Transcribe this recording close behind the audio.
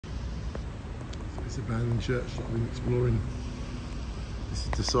This abandoned church that I've been exploring. This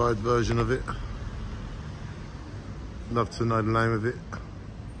is the side version of it. Love to know the name of it. I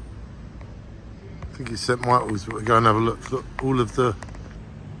think it's St Michael's, but we'll go and have a look. Look, all of the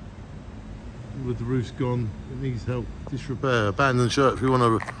roof's gone. It needs help. Disrepair. Abandoned church. We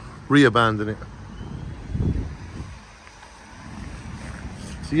want to re-abandon it.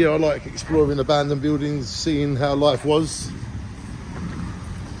 So yeah, I like exploring abandoned buildings, seeing how life was.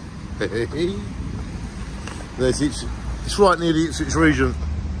 There's it's right near the Ipswich region.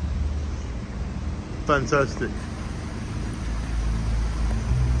 Fantastic.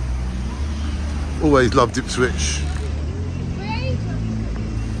 Always loved Ipswich.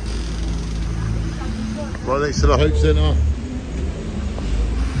 Right next to the Hope Centre.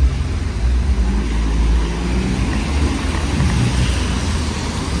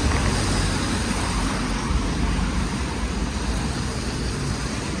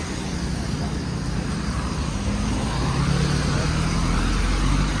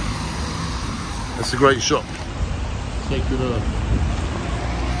 That's a great shop. Sacred Earth.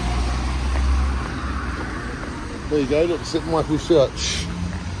 There you go, look, St Michael's Church.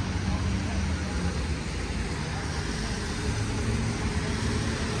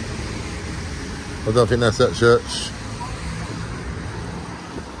 I don't think that's that church.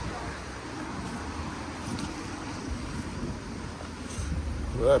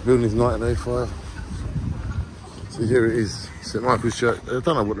 Well, that building is 1905. So here it is, St Michael's Church. I don't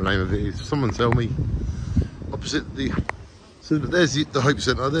know what the name of it is. Someone tell me. Opposite the... So there's the Hope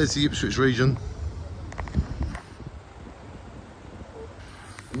Centre, there's the Ipswich region.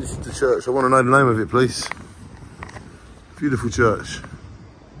 And this is the church. I want to know the name of it, please. Beautiful church.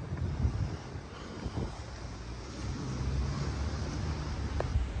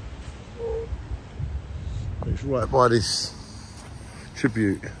 It's right by this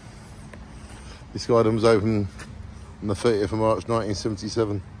tribute. This garden was opened on the 30th of March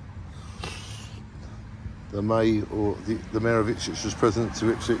 1977. The Mayor of Ipswich was present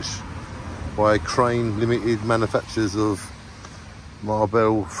to Ipswich by Crane Limited, manufacturers of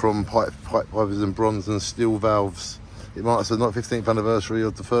marble from pipe pipers and bronze and steel valves. It marks the 15th anniversary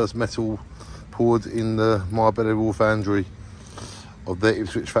of the first metal poured in the Marbella foundry of the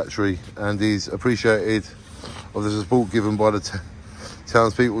Ipswich factory, and is appreciated of the support given by the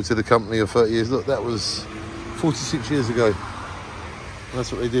townspeople to the company of 30 years. Look, that was 46 years ago.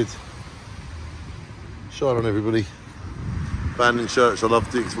 That's what they did. Shine on everybody. Abandoned church, I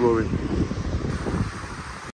loved exploring.